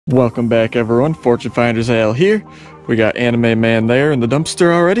Welcome back, everyone. Fortune Finders AL here. We got Anime Man there in the dumpster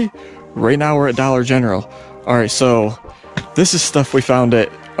already. Right now we're at Dollar General. Alright, so this is stuff we found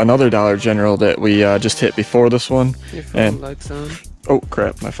at another Dollar General that we just hit before this one. Your phone light's on. Oh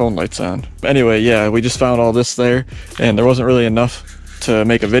crap, my phone light's on. Anyway, yeah, we just found all this there, and there wasn't really enough to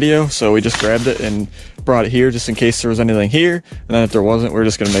make a video, so we just grabbed it and brought it here just in case there was anything here, and then if there wasn't, we're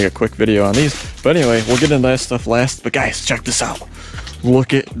just gonna make a quick video on these. But anyway, we'll get into that stuff last. But guys, check this out.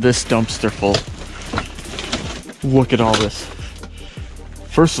 Look at this dumpster full. Look at all this.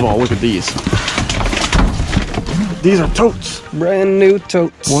 First of all, look at these. These are totes. Brand new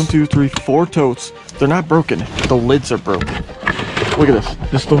totes. 1, 2, 3, 4 totes. They're not broken. The lids are broken. Look at this.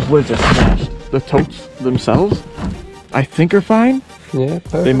 Just those lids are smashed. The totes themselves, I think, are fine. Yeah,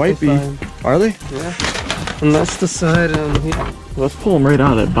 perfectly They might be. fine. Are they? Yeah. And that's the side on here. Let's pull them right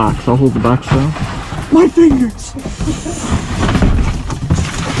out of that box. I'll hold the box down. My fingers!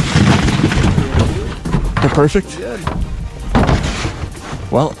 They're perfect? Good.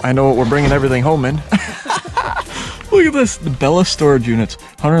 Well, I know what we're bringing everything home in. Look at this. The Bella storage units.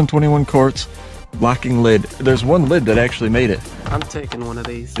 121 quarts. Locking lid. There's one lid that actually made it. I'm taking one of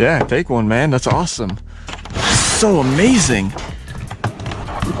these. Yeah, take one, man. That's awesome. So amazing.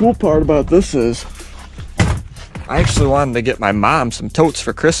 The cool part about this is I actually wanted to get my mom some totes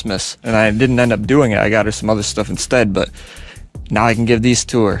for Christmas, and I didn't end up doing it. I got her some other stuff instead, but now I can give these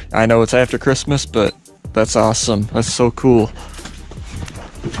to her. I know it's after Christmas, but that's awesome. That's so cool.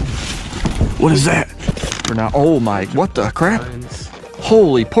 What is that? For now, oh my, what the crap?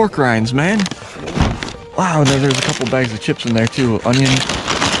 Holy pork rinds, man. Wow, and then there's a couple bags of chips in there too. Onion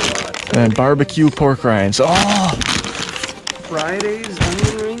and barbecue pork rinds. Oh! Fridays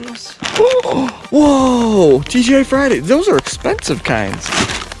onion rings? Whoa! TGI Fridays. Those are expensive kinds.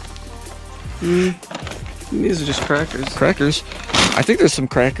 These are just crackers. Crackers? I think there's some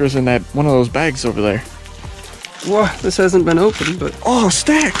crackers in that one of those bags over there. Whoa, this hasn't been opened, but Oh,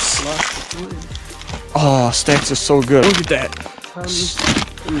 stacks! lots of lids. Oh, stacks are so good. Look at that. Tons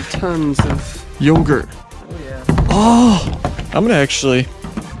and tons of. Yogurt. Oh yeah. Oh! I'm gonna actually...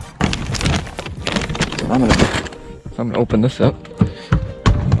 I'm gonna open this up.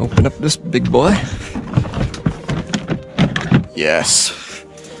 Open up this big boy. Yes.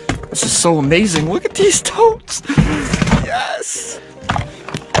 This is so amazing. Look at these totes. Yes.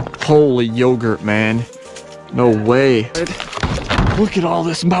 Holy yogurt, man. No way. Look at all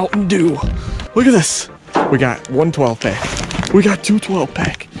this Mountain Dew. Look at this. We got one 12-pack. We got two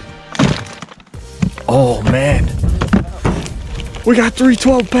 12-pack. Oh, man. We got 3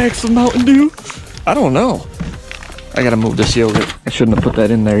 12-packs of Mountain Dew. I don't know. I gotta move this yogurt. I shouldn't have put that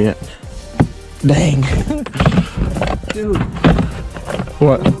in there yet. Dang. Dude.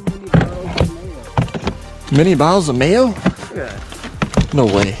 What? Mini bottles of mayo? Yeah. No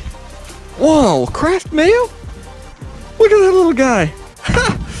way. Whoa, Kraft mayo? Look at that little guy.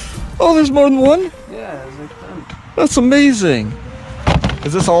 Oh, there's more than one? Yeah, there's like 10. That's amazing.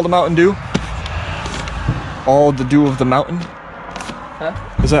 Is this all the Mountain Dew? All the dew of the mountain?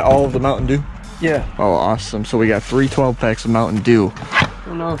 Huh? Is that all of the Mountain Dew? Yeah. Oh, awesome. So we got 3 12-packs of Mountain Dew. I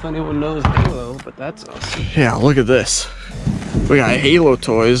don't know if anyone knows Halo, but that's awesome. Yeah, look at this. We got Halo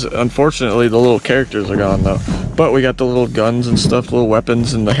toys. Unfortunately, the little characters are gone, though. But we got the little guns and stuff, little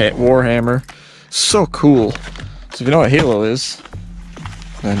weapons, and the Warhammer. So cool. So if you know what Halo is,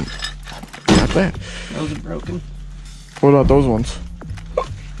 then we got that. Those are broken. What about those ones?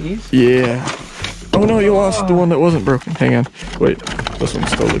 These? Yeah. Oh no, you lost the one that wasn't broken. Hang on. Wait, this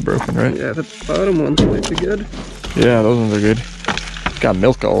one's totally broken, right? Yeah, the bottom ones might be good. Yeah, those ones are good. Got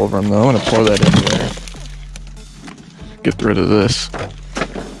milk all over them though. I'm gonna pour that in there. Get rid of this.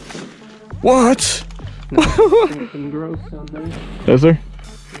 What? Something gross on there. Is there?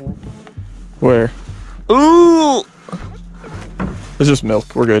 Yeah. Where? Ooh! It's just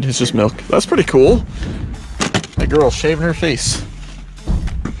milk. We're good. It's just milk. That's pretty cool. That girl's shaving her face.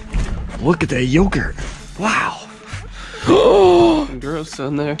 Look at that yogurt. Wow. Something gross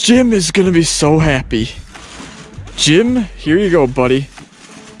on there. Jim is gonna be so happy. Jim, here you go, buddy.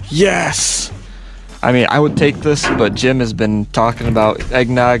 Yes. I mean, I would take this, but Jim has been talking about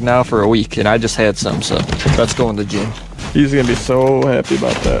eggnog now for a week, and I just had some, so that's going to Jim. He's gonna be so happy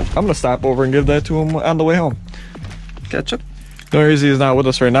about that. I'm gonna stop over and give that to him on the way home. Ketchup? The only reason he's not with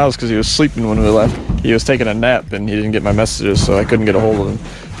us right now is because he was sleeping when we left. He was taking a nap and he didn't get my messages, so I couldn't get a hold of him.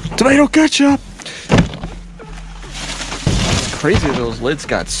 Tomato ketchup! It's crazy those lids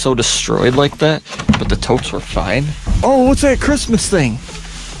got so destroyed like that, but the totes were fine. Oh, what's that Christmas thing?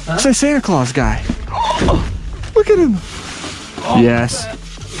 Huh? It's that Santa Claus guy. Look at him. Oh, yes.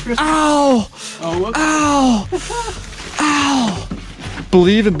 Ow! Oh, whoops. Ow! Ow!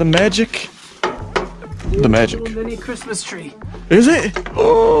 believe in the magic. The magic. Little mini Christmas tree. Is it?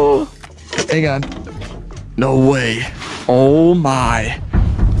 Oh, hang on. No way. Oh my.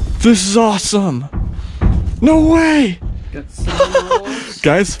 This is awesome. No way. Got cinnamon rolls.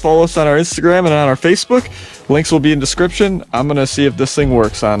 Guys, follow us on our Instagram and on our Facebook. Links will be in description. I'm gonna see if this thing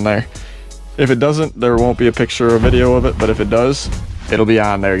works on there. If it doesn't, there won't be a picture or a video of it, but if it does, it'll be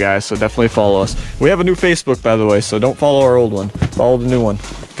on there, guys, so definitely follow us. We have a new Facebook, by the way, so don't follow our old one. Follow the new one,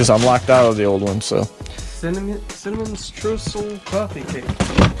 because I'm locked out of the old one, so. Cinnamon streusel coffee cake.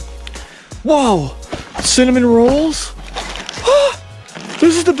 Whoa! Cinnamon rolls?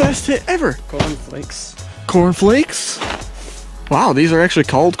 This is the best hit ever. Cornflakes. Cornflakes? Wow, these are actually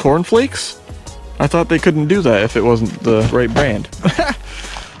called cornflakes? I thought they couldn't do that if it wasn't the right brand.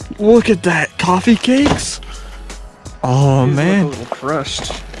 Look at that, coffee cakes? Oh, These man. look a little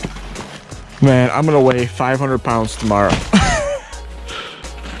crushed. Man, I'm gonna weigh 500 pounds tomorrow.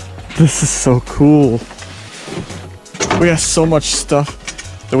 This is so cool. We got so much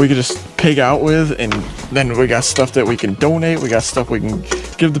stuff that we could just pig out with, and then we got stuff that we can donate. We got stuff we can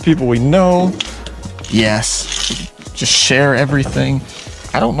give the people we know. Yes. Just share everything.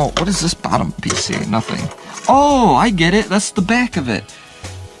 I don't know. What is this bottom piece here? Nothing. Oh, I get it. That's the back of it.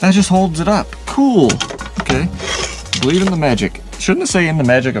 That just holds it up. Cool. Okay. Believe in the magic. Shouldn't it say in the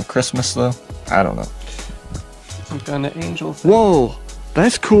magic of Christmas, though? I don't know. Some kind of angel thing. Whoa.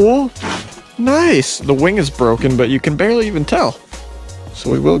 That's cool. Nice. The wing is broken, but you can barely even tell.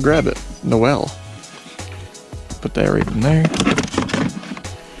 So we will grab it. Noel. Put that right in there.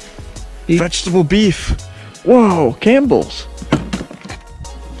 Vegetable beef. Whoa, Campbell's.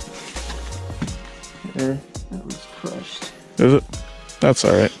 That was crushed. Is it? That's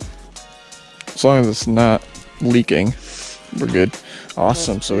alright. As long as it's not leaking, we're good.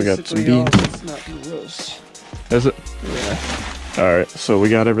 Awesome, so we got some beans. It's not roast. Is it? Yeah. Alright, so we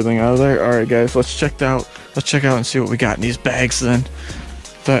got everything out of there. Alright guys, let's check out and see what we got in these bags then.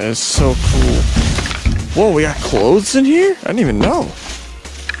 That is so cool. Whoa, we got clothes in here? I didn't even know.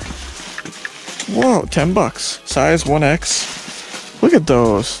 Whoa, $10. Size 1X. Look at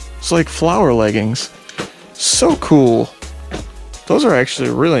those. It's like flower leggings. So cool. Those are actually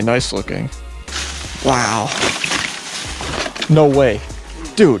really nice looking. Wow. No way.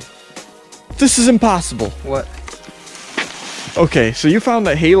 Dude, this is impossible. What? Okay, so you found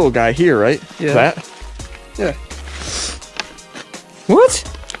that Halo guy here, right? Yeah. That? Yeah. What?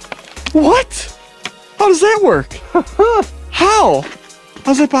 What? How does that work? How?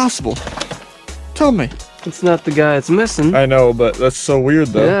 How's that possible? Tell me. It's not the guy it's missing. I know, but that's so weird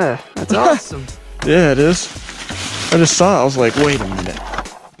though. Yeah, that's awesome. Yeah, it is. I just saw it. I was like, wait a minute.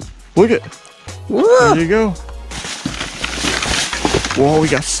 Look at. Whoa. There you go. Whoa, we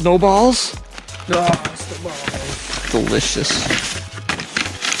got snowballs. Oh, snowballs. Delicious.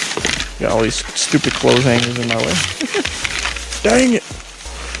 Got all these stupid clothes hangers in my way. Dang it.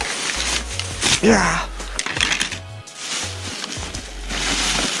 Yeah.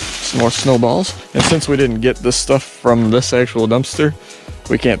 Some more snowballs. And since we didn't get this stuff from this actual dumpster,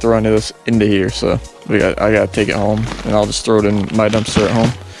 we can't throw any of this into here, so I gotta take it home, and I'll just throw it in my dumpster at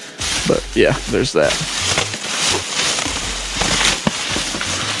home. But yeah, there's that.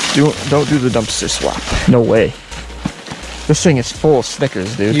 Don't do the dumpster swap. No way. This thing is full of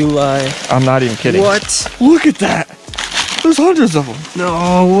Snickers, dude. You lie. I'm not even kidding. What? Look at that. There's hundreds of them.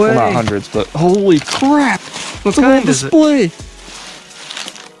 No way. Well, not hundreds, but holy crap. What Look at kind the is it? display.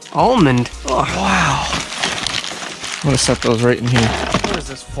 Almond. Oh, Wow. I'm gonna set those right in here. what is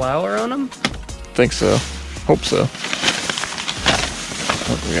this, flour on them? Think so. Hope so.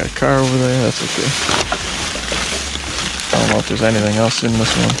 Oh, we got a car over there. That's okay. I don't know if there's anything else in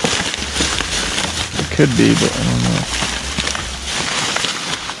this one. It could be, but I don't know.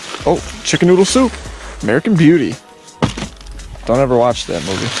 Oh, chicken noodle soup. American Beauty. Don't ever watch that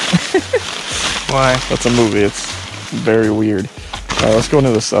movie. Why? That's a movie. It's very weird. Alright, let's go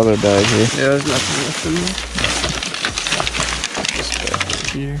into this other bag here. Yeah, there's nothing left in there. This bag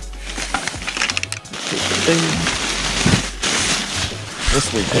right here. Take the thing. This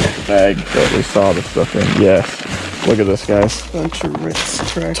we take the bag that we saw the stuff in. Yes. Look at this, guys. Bunch of Ritz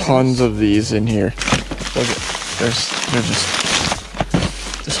crackers. Tons of these in here. Look at, they're just,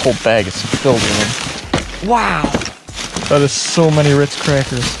 this whole bag is filled with them. Wow. That is so many Ritz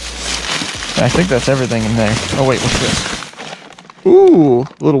crackers. And I think that's everything in there. Oh wait, what's this? Ooh,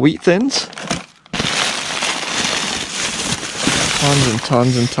 little wheat thins. Tons and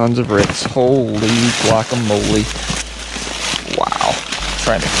tons and tons of Ritz. Holy guacamole. Wow.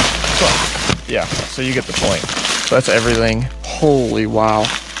 Trying to, yeah, so you get the point. So that's everything. Holy wow.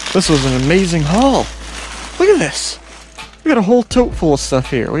 This was an amazing haul. Look at this. We got a whole tote full of stuff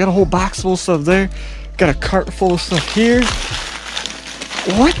here. We got a whole box full of stuff there. Got a cart full of stuff here.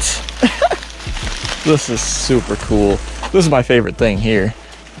 What? This is super cool. This is my favorite thing here,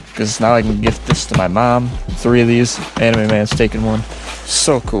 because now I can gift this to my mom. 3 of these. Anime Man's taking one.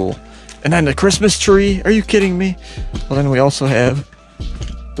 So cool. And then the Christmas tree. Are you kidding me? Well, then we also have...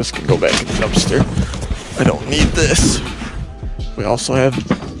 This can go back in the dumpster. I don't need this. We also have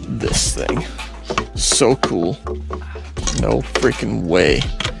this thing. So cool. No freaking way.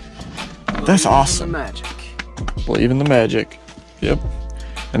 That's awesome. The magic. Believe in the magic. Yep.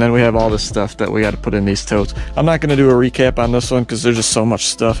 And then we have all this stuff that we got to put in these totes. I'm not going to do a recap on this one because there's just so much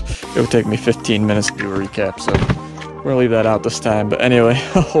stuff. It would take me 15 minutes to do a recap, so we're going to leave that out this time. But anyway,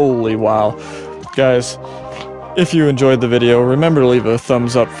 holy wow. Guys, if you enjoyed the video, remember to leave a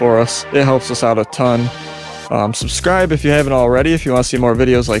thumbs up for us. It helps us out a ton. Subscribe if you haven't already, if you want to see more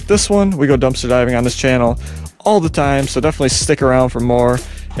videos like this one. We go dumpster diving on this channel all the time, so definitely stick around for more.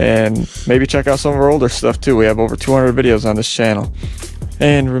 And maybe check out some of our older stuff too. We have over 200 videos on this channel.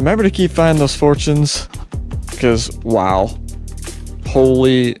 And remember to keep finding those fortunes, because wow,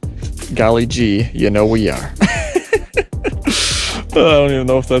 holy golly gee, you know we are. I don't even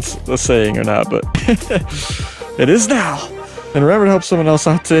know if that's a saying or not, but it is now. And remember to help someone else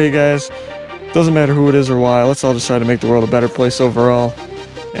out today, guys. Doesn't matter who it is or why. Let's all just try to make the world a better place overall.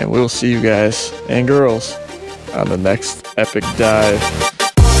 And we'll see you guys and girls on the next epic dive.